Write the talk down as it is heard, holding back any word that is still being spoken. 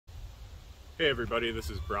Hey everybody,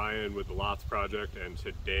 this is Brian with the Lots Project, and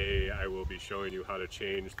today I will be showing you how to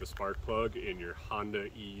change the spark plug in your Honda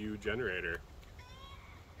EU generator.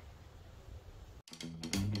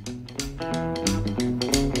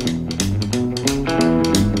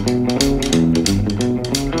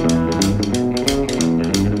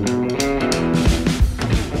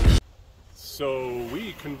 So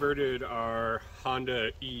we converted our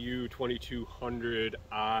Honda EU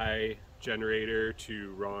 2200i generator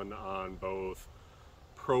to run on both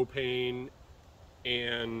propane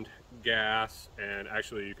and gas, and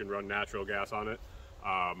actually you can run natural gas on it.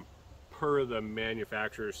 Per the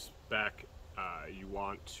manufacturer's spec, you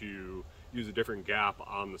want to use a different gap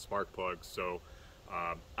on the spark plug. So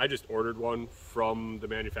I just ordered one from the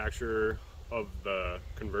manufacturer of the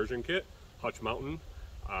conversion kit, Hutch Mountain.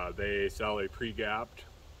 They sell a pre-gapped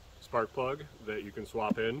spark plug that you can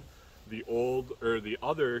swap in. The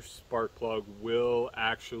other spark plug will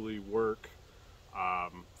actually work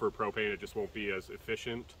for propane. It just won't be as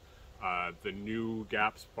efficient. The new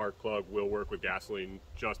gap spark plug will work with gasoline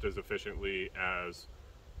just as efficiently as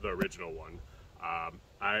the original one.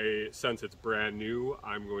 Since it's brand new,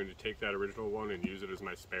 I'm going to take that original one and use it as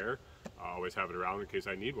my spare. I always have it around in case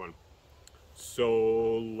I need one.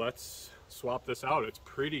 So let's swap this out. It's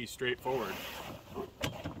pretty straightforward.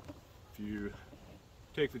 If you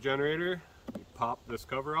take the generator, you pop this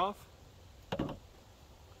cover off, you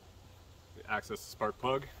access the spark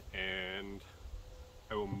plug, and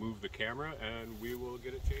I will move the camera and we will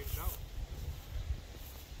get it changed out.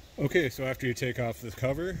 Okay, so after you take off this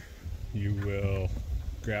cover, you will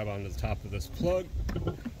grab onto the top of this plug,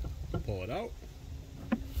 pull it out,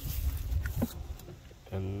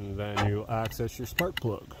 and then you'll access your spark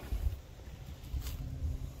plug.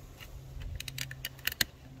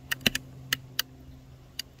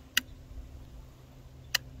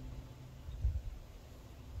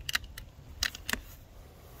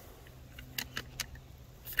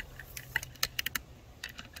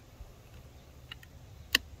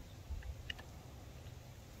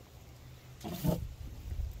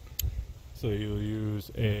 So you'll use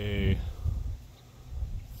a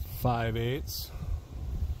 5/8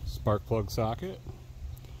 spark plug socket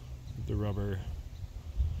with the rubber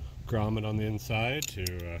grommet on the inside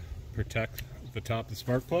to protect the top of the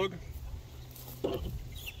spark plug.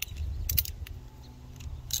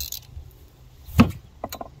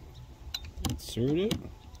 Insert it.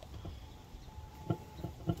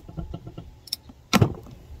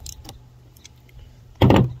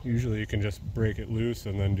 Usually you can just break it loose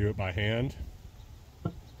and then do it by hand.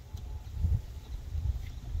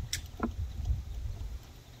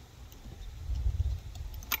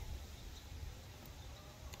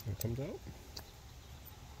 It comes out.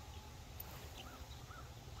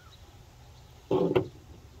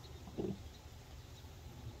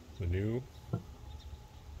 The new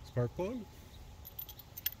spark plug.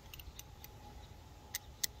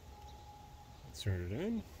 Insert it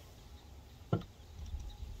in.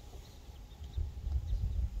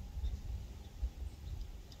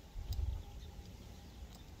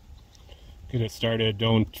 Get it started,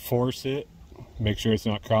 don't force it, make sure it's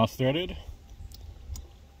not cross-threaded.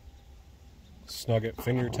 Snug it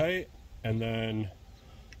finger tight, and then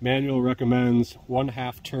manual recommends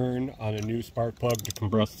 1/2 turn on a new spark plug to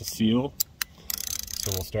compress the seal.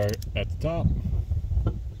 So we'll start at the top.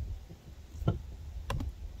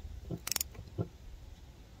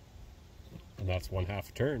 And that's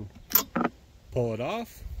 1/2 turn. Pull it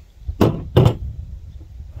off.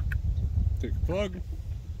 Take the plug.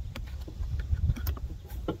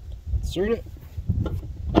 Insert it,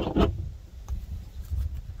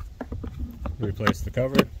 replace the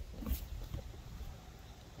cover,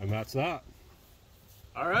 and that's that.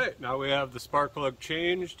 Alright, now we have the spark plug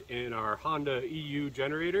changed in our Honda EU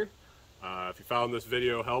generator. If you found this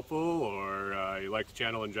video helpful, or you like the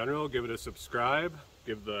channel in general, give it a subscribe,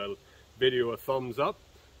 give the video a thumbs up,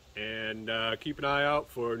 and keep an eye out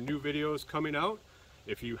for new videos coming out.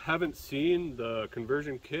 If you haven't seen the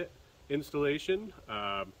conversion kit installation,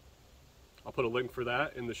 I'll put a link for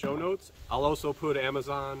that in the show notes. I'll also put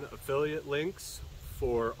Amazon affiliate links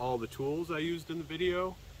for all the tools I used in the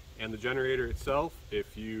video and the generator itself.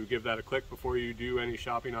 If you give that a click before you do any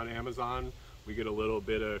shopping on Amazon, we get a little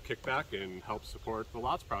bit of kickback and help support the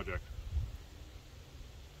Lots Project.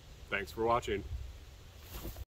 Thanks for watching.